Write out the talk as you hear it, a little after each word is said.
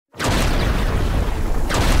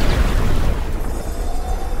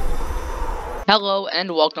Hello and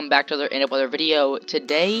welcome back to another weather video.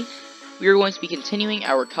 Today we are going to be continuing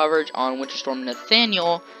our coverage on Winter Storm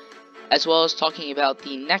Nathaniel, as well as talking about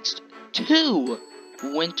the next two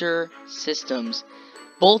winter systems,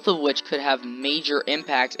 both of which could have major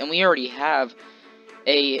impacts, and we already have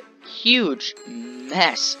a huge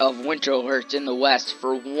mess of winter alerts in the west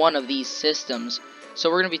for one of these systems. So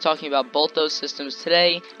we're going to be talking about both those systems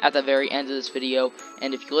today at the very end of this video,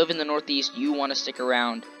 and if you live in the Northeast, you want to stick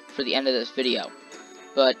around for the end of this video.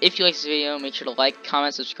 But if you like this video, make sure to like,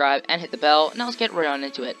 comment, subscribe, and hit the bell, and now let's get right on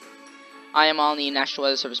into it. I am on the National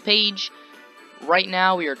Weather Service page. Right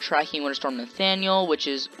now we are tracking Winter Storm Nathaniel, which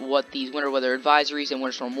is what these winter weather advisories and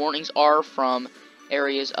winter storm warnings are from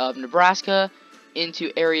areas of Nebraska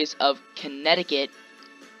into areas of Connecticut.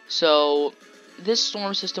 So this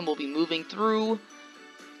storm system will be moving through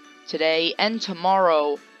today and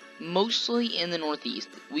tomorrow, mostly in the Northeast.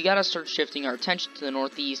 We gotta start shifting our attention to the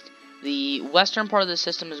Northeast. The western part of the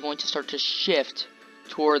system is going to start to shift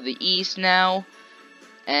toward the east now,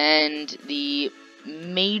 and the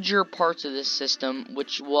major parts of this system,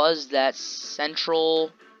 which was that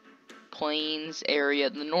central plains area,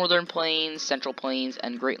 the northern plains, central plains,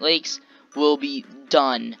 and Great Lakes, will be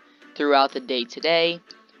done throughout the day today.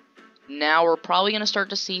 Now we're probably going to start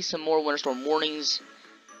to see some more winter storm warnings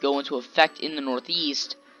go into effect in the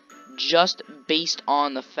Northeast, just based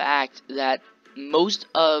on the fact that most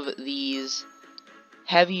of these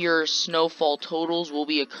heavier snowfall totals will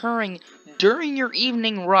be occurring during your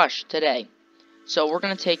evening rush today. So we're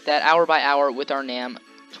going to take that hour by hour with our NAM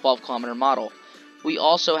 12-kilometer model. We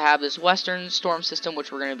also have this western storm system,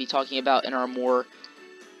 which we're going to be talking about in our more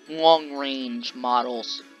long-range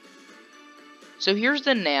models. So here's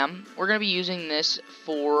the NAM. We're going to be using this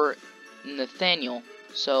for Nathaniel.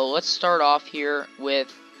 So let's start off here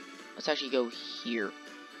with, let's actually go here.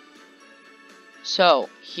 So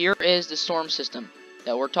here is the storm system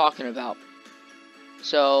that we're talking about.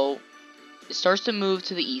 So it starts to move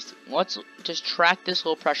to the east. Let's just track this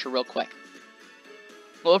low pressure real quick.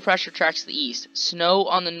 Low pressure tracks the east. Snow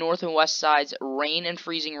on the north and west sides, rain and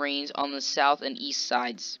freezing rains on the south and east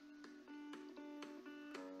sides.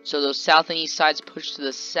 So those south and east sides push to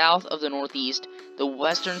the south of the Northeast. The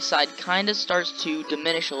western side kind of starts to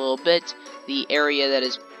diminish a little bit. The area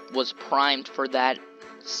that was primed for that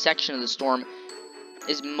section of the storm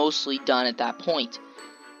is mostly done at that point.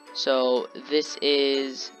 So this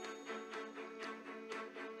is,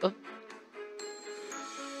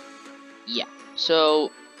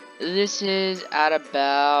 so this is at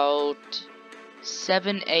about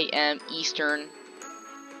 7 a.m. Eastern,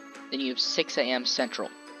 then you have 6 a.m. Central.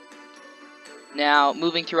 Now,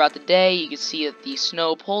 moving throughout the day, you can see that the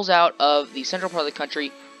snow pulls out of the central part of the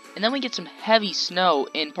country, and then we get some heavy snow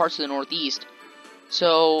in parts of the Northeast.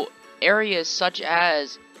 So areas such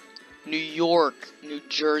as New York, New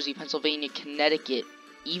Jersey, Pennsylvania, Connecticut,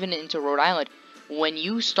 even into Rhode Island, when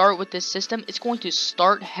you start with this system, it's going to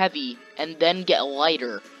start heavy and then get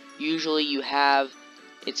lighter. Usually you have,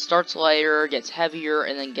 it starts lighter, gets heavier,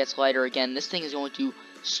 and then gets lighter again. This thing is going to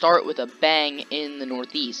start with a bang in the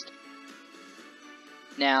Northeast.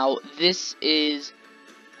 Now, this is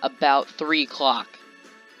about 3 o'clock.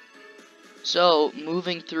 So,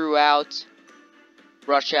 moving throughout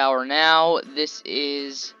rush hour now, this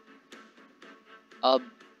is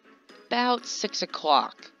about 6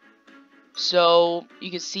 o'clock. So,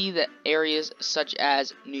 you can see that areas such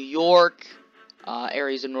as New York,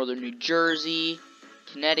 areas of northern New Jersey,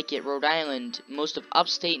 Connecticut, Rhode Island, most of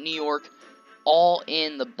upstate New York, all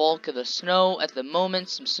in the bulk of the snow at the moment.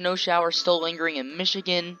 Some snow showers still lingering in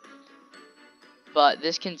Michigan, but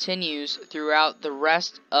this continues throughout the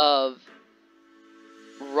rest of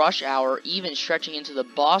rush hour, even stretching into the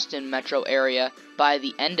Boston metro area by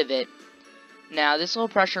the end of it. Now this low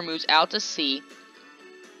pressure moves out to sea,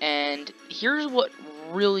 and here's what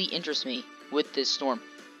really interests me with this storm.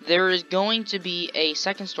 There is going to be a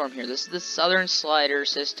second storm here. This is the southern slider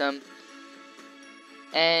system,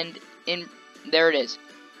 and there it is.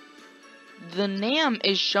 The NAM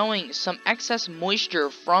is showing some excess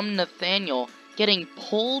moisture from Nathaniel getting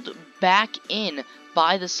pulled back in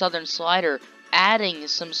by the southern slider, adding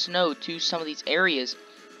some snow to some of these areas.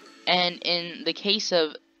 And in the case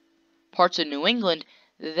of parts of New England,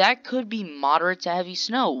 that could be moderate to heavy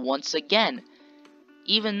snow once again.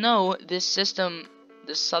 Even though this system,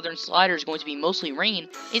 the southern slider, is going to be mostly rain,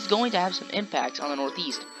 it's going to have some impacts on the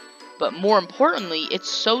Northeast. But more importantly, it's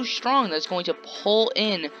so strong that it's going to pull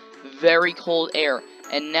in very cold air.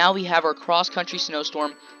 And now we have our cross-country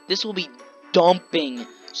snowstorm. This will be dumping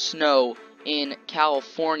snow in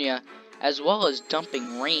California, as well as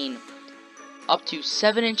dumping rain. Up to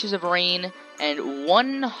 7 inches of rain and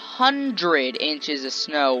 100 inches of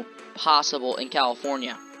snow possible in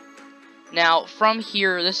California. Now, from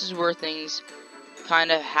here, this is where things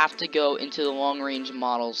kind of have to go into the long-range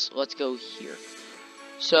models. Let's go here.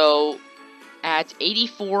 So, at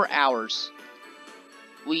 84 hours,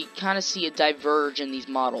 we kind of see a diverge in these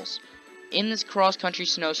models. In this cross-country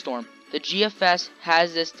snowstorm, the GFS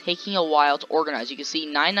has this taking a while to organize. You can see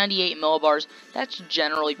 998 millibars. That's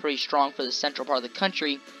generally pretty strong for the central part of the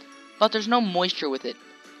country, but there's no moisture with it.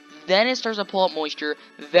 Then it starts to pull up moisture,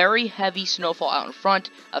 very heavy snowfall out in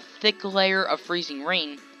front, a thick layer of freezing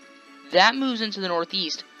rain. That moves into the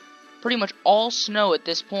northeast, pretty much all snow at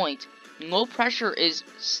this point. Low pressure is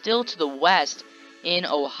still to the west in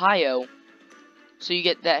Ohio, so you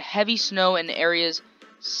get that heavy snow in areas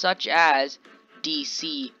such as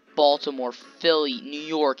DC, Baltimore, Philly, New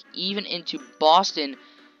York, even into Boston.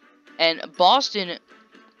 And Boston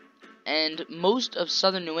and most of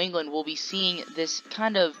southern New England will be seeing this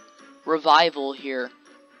kind of revival here,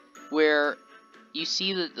 where you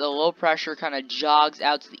see that the low pressure kind of jogs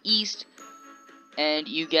out to the east, and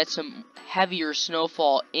you get some heavier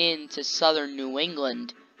snowfall into southern New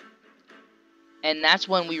England. And that's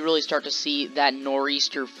when we really start to see that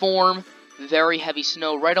nor'easter form, very heavy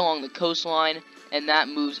snow right along the coastline, and that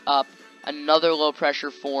moves up. Another low pressure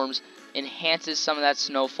forms, enhances some of that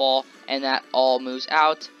snowfall, and that all moves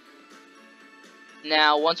out.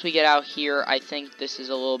 Now, once we get out here, I think this is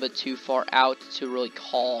a little bit too far out to really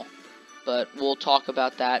call, but we'll talk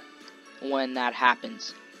about that when that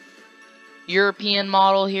happens. European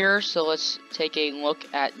model here, so let's take a look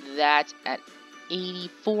at that at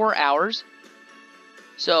 84 hours.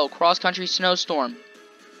 So, cross-country snowstorm.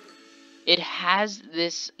 It has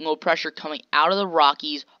this low pressure coming out of the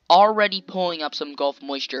Rockies, already pulling up some Gulf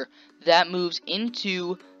moisture. That moves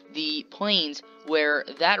into the plains, where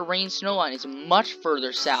that rain snow line is much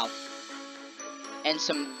further south, and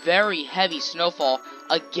some very heavy snowfall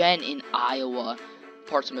again in Iowa,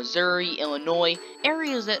 parts of Missouri, Illinois,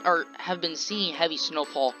 areas that have been seeing heavy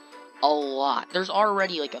snowfall a lot. There's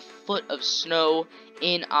already like a foot of snow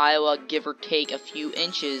in Iowa, give or take a few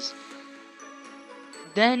inches.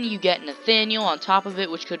 Then you get Nathaniel on top of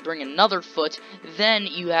it, which could bring another foot. Then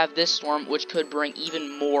you have this storm, which could bring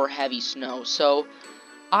even more heavy snow. So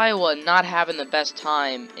Iowa not having the best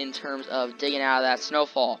time in terms of digging out of that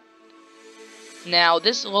snowfall. Now,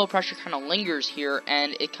 this low pressure kind of lingers here,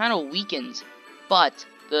 and it kind of weakens, but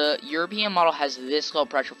the European model has this low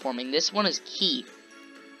pressure forming. This one is key.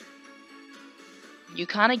 You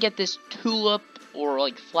kind of get this tulip or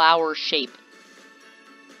like flower shape.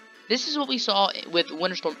 This is what we saw with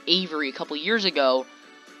Winter Storm Avery a couple years ago,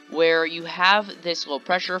 where you have this low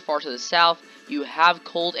pressure far to the south, you have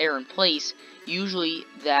cold air in place. Usually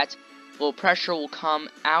that low pressure will come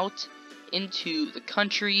out into the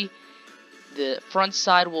country, the front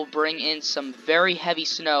side will bring in some very heavy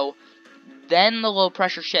snow, then the low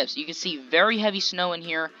pressure shifts. You can see very heavy snow in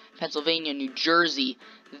here, Pennsylvania, New Jersey,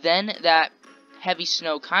 then that heavy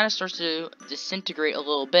snow kind of starts to disintegrate a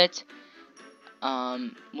little bit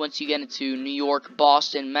once you get into New York,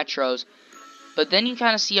 Boston, metros, but then you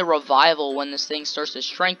kind of see a revival when this thing starts to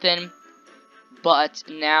strengthen. But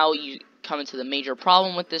now you come into the major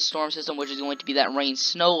problem with this storm system, which is going to be that rain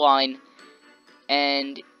snow line,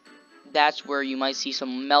 and that's where you might see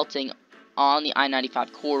some melting on the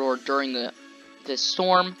I-95 corridor during this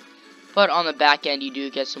storm, but on the back end you do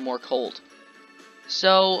get some more cold.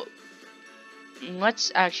 So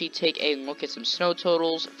let's actually take a look at some snow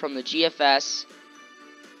totals from the GFS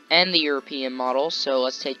and the European model. So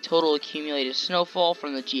let's take total accumulated snowfall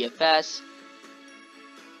from the GFS,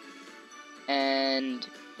 and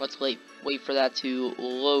let's wait for that to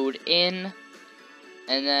load in,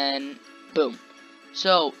 and then boom.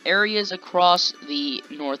 So areas across the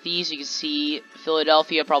Northeast, you can see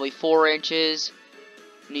Philadelphia probably 4 inches,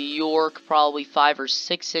 New York probably 5 or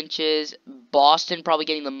 6 inches, Boston probably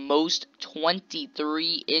getting the most,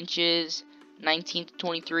 23 inches, 19 to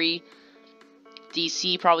 23,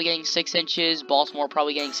 DC probably getting 6 inches, Baltimore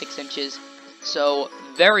probably getting 6 inches. So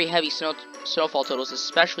very heavy snowfall totals,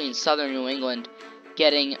 especially in southern New England,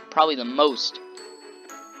 getting probably the most.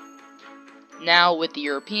 Now with the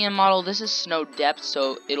European model, this is snow depth,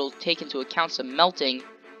 so it'll take into account some melting.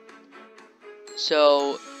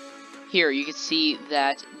 So here you can see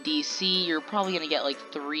that DC, you're probably going to get like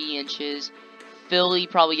 3 inches. Philly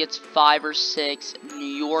probably gets 5 or 6. New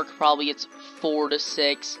York probably gets 4 to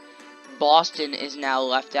 6. Boston is now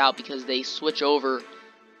left out because they switch over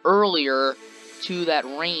earlier to that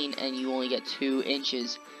rain, and you only get 2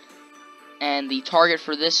 inches. And the target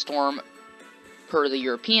for this storm per the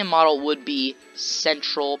European model, would be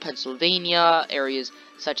central Pennsylvania, areas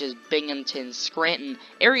such as Binghamton, Scranton,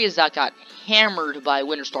 areas that got hammered by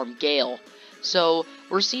Winter Storm Gale. So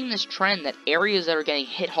we're seeing this trend that areas that are getting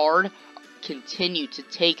hit hard continue to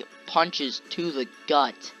take punches to the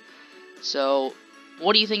gut. So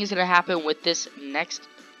what do you think is going to happen with this next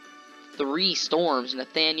 3 storms,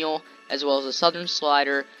 Nathaniel, as well as the Southern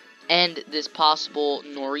Slider, and this possible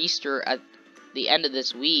nor'easter at the end of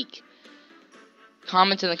this week?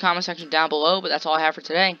 Comment in the comment section down below, but that's all I have for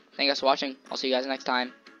today. Thank you guys for watching. I'll see you guys next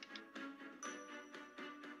time.